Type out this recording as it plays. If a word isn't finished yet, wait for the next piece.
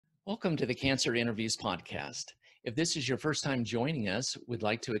Welcome to the Cancer Interviews podcast. If this is your first time joining us, we'd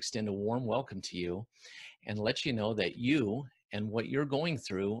like to extend a warm welcome to you and let you know that you and what you're going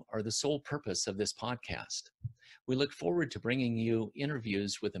through are the sole purpose of this podcast. We look forward to bringing you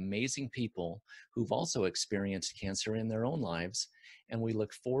interviews with amazing people who've also experienced cancer in their own lives, and we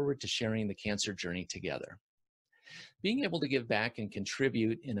look forward to sharing the cancer journey together. Being able to give back and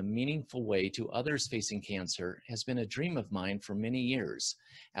contribute in a meaningful way to others facing cancer has been a dream of mine for many years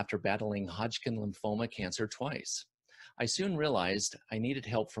after battling Hodgkin lymphoma cancer twice. I soon realized I needed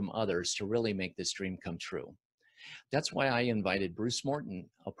help from others to really make this dream come true. That's why I invited Bruce Morton,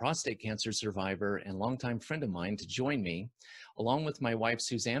 a prostate cancer survivor and longtime friend of mine, to join me, along with my wife,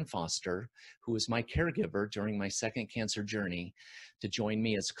 Suzanne Foster, who was my caregiver during my second cancer journey, to join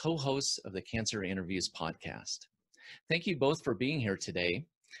me as co-hosts of the Cancer Interviews podcast. Thank you both for being here today.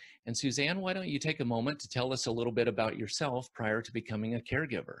 And Suzanne, why don't you take a moment to tell us a little bit about yourself prior to becoming a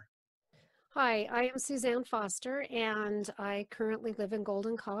caregiver? Hi, I am Suzanne Foster, and I currently live in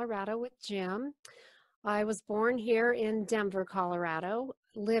Golden, Colorado with Jim. I was born here in Denver, Colorado,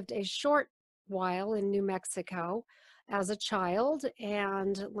 lived a short while in New Mexico as a child,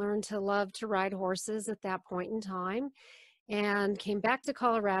 and learned to love to ride horses at that point in time, and came back to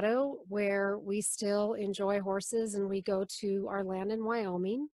Colorado where we still enjoy horses, and we go to our land in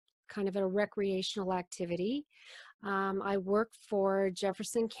Wyoming, kind of a recreational activity. I work for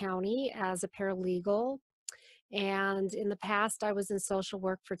Jefferson County as a paralegal, and in the past I was in social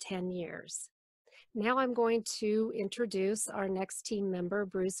work for 10 years. Now I'm going to introduce our next team member,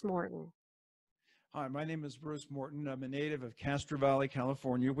 Bruce Morton. Hi, my name is Bruce Morton. I'm a native of Castro Valley,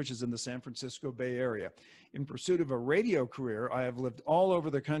 California, which is in the San Francisco Bay Area. In pursuit of a radio career, I have lived all over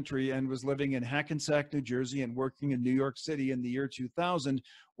the country and was living in Hackensack, New Jersey, and working in New York City in the year 2000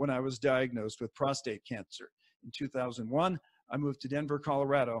 when I was diagnosed with prostate cancer. In 2001, I moved to Denver,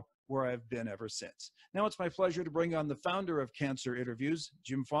 Colorado, where I've been ever since. Now it's my pleasure to bring on the founder of Cancer Interviews,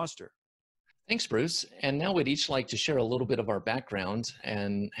 Jim Foster. Thanks, Bruce. And now we'd each like to share a little bit of our background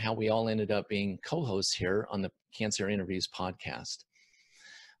and how we all ended up being co-hosts here on the Cancer Interviews podcast.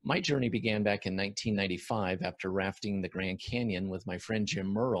 My journey began back in 1995 after rafting the Grand Canyon with my friend Jim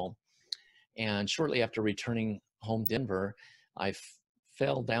Merle. And shortly after returning home to Denver, I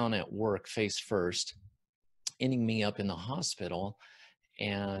fell down at work face first, ending me up in the hospital.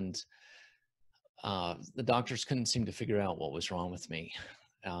 And the doctors couldn't seem to figure out what was wrong with me.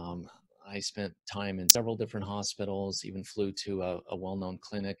 I spent time in several different hospitals, even flew to a well-known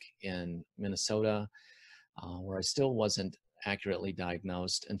clinic in Minnesota, where I still wasn't accurately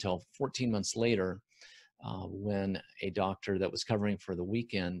diagnosed until 14 months later, when a doctor that was covering for the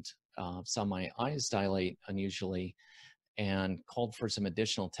weekend saw my eyes dilate unusually and called for some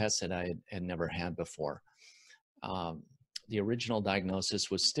additional tests that I had never had before. The original diagnosis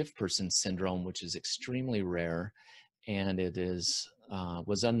was stiff person syndrome, which is extremely rare, and it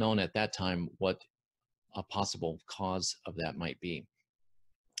was unknown at that time what a possible cause of that might be.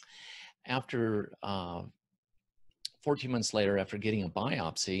 After 14 months later, after getting a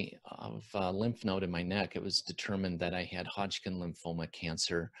biopsy of a lymph node in my neck, it was determined that I had Hodgkin lymphoma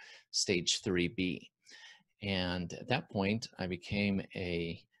cancer, stage 3B. And at that point, I became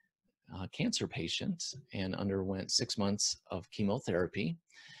a cancer patient and underwent 6 months of chemotherapy.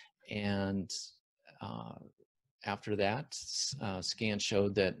 And after that, scans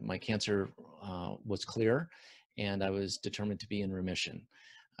showed that my cancer was clear, and I was determined to be in remission.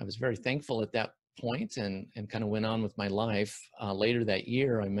 I was very thankful at that point and kind of went on with my life. Later that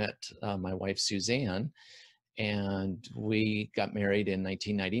year, I met my wife, Suzanne, and we got married in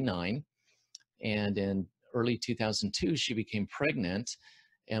 1999. And in early 2002, she became pregnant,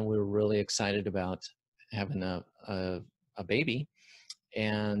 and we were really excited about having a baby.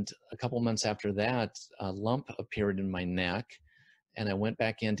 And a couple months after that, a lump appeared in my neck, and I went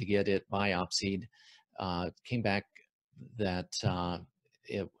back in to get it biopsied. Came back that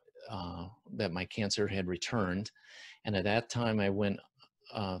that my cancer had returned, and at that time I went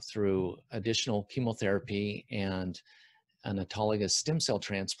through additional chemotherapy and an autologous stem cell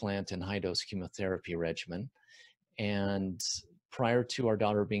transplant and high-dose chemotherapy regimen. And prior to our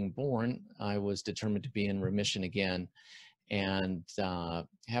daughter being born, I was determined to be in remission again, and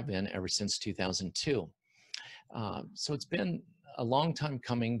have been ever since 2002. So it's been a long time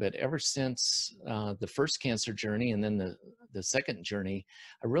coming, but ever since the first cancer journey and then the second journey,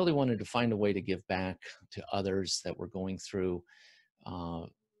 I really wanted to find a way to give back to others that were going through a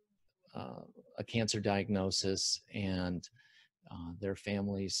cancer diagnosis and their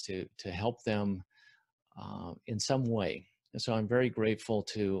families, to help them in some way. And so I'm very grateful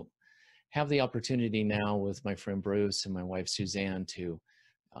to have the opportunity now with my friend Bruce and my wife Suzanne to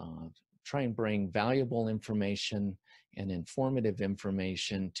try and bring valuable information and informative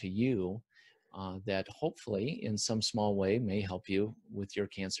information to you that hopefully in some small way may help you with your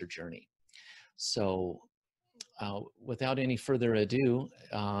cancer journey. So without any further ado,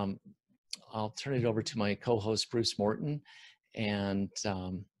 I'll turn it over to my co-host, Bruce Morton, and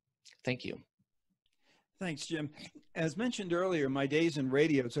thank you. Thanks, Jim. As mentioned earlier, my days in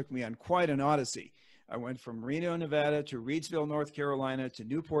radio took me on quite an odyssey. I went from Reno, Nevada, to Reidsville, North Carolina, to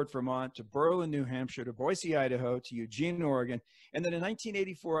Newport, Vermont, to Berlin, New Hampshire, to Boise, Idaho, to Eugene, Oregon. And then in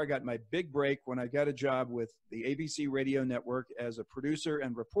 1984, I got my big break when I got a job with the ABC Radio Network as a producer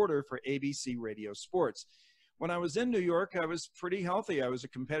and reporter for ABC Radio Sports. When I was in New York, I was pretty healthy. I was a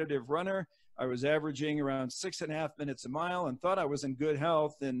competitive runner. I was averaging around 6.5 minutes a mile and thought I was in good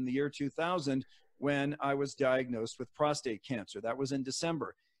health in the year 2000 when I was diagnosed with prostate cancer. That was in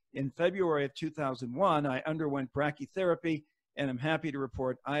December. In February of 2001, I underwent brachytherapy, and I'm happy to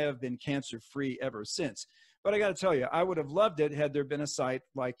report I have been cancer-free ever since. But I got to tell you, I would have loved it had there been a site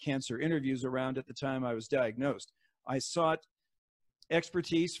like Cancer Interviews around at the time I was diagnosed. I sought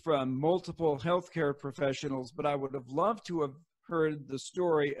expertise from multiple healthcare professionals, but I would have loved to have heard the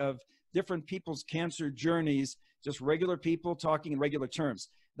story of different people's cancer journeys, just regular people talking in regular terms.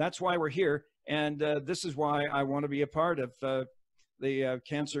 That's why we're here, and this is why I want to be a part of the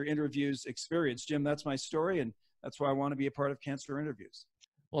Cancer Interviews experience. Jim, that's my story, and that's why I want to be a part of Cancer Interviews.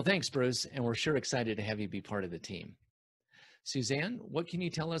 Well, thanks, Bruce, and we're sure excited to have you be part of the team. Suzanne, what can you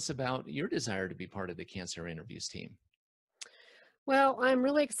tell us about your desire to be part of the Cancer Interviews team? Well, I'm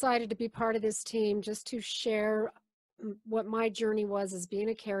really excited to be part of this team, just to share what my journey was as being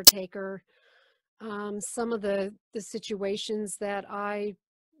a caretaker, some of the situations that I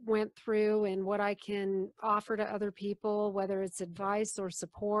went through and what I can offer to other people, whether it's advice or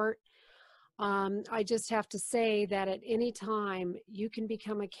support. I just have to say that at any time you can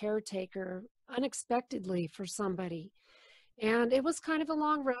become a caretaker unexpectedly for somebody. And it was kind of a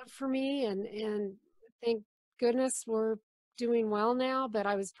long road for me, and thank goodness we're doing well now, but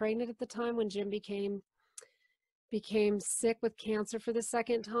I was pregnant at the time when Jim became sick with cancer for the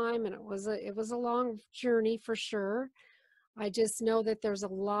second time, and it was a long journey for sure. I just know that there's a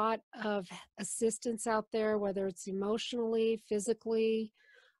lot of assistance out there, whether it's emotionally, physically,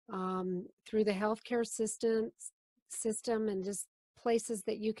 through the healthcare system and just places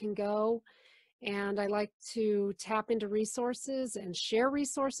that you can go. And I like to tap into resources and share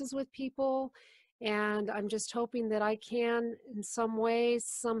resources with people. And I'm just hoping that I can, in some way,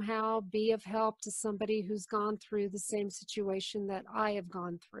 somehow be of help to somebody who's gone through the same situation that I have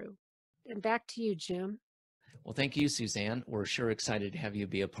gone through. And back to you, Jim. Well, thank you, Suzanne. We're sure excited to have you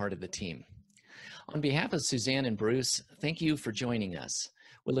be a part of the team. On behalf of Suzanne and Bruce, thank you for joining us.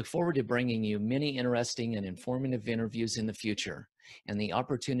 We look forward to bringing you many interesting and informative interviews in the future and the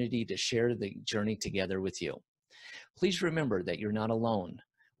opportunity to share the journey together with you. Please remember that you're not alone.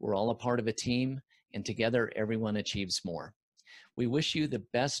 We're all a part of a team, and together everyone achieves more. We wish you the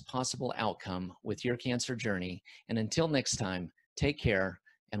best possible outcome with your cancer journey, and until next time, take care,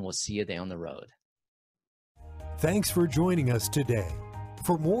 and we'll see you down the road. Thanks for joining us today.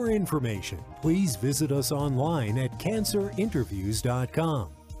 For more information, please visit us online at cancerinterviews.com.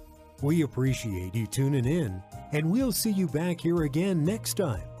 We appreciate you tuning in, and we'll see you back here again next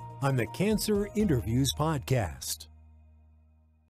time on the Cancer Interviews Podcast.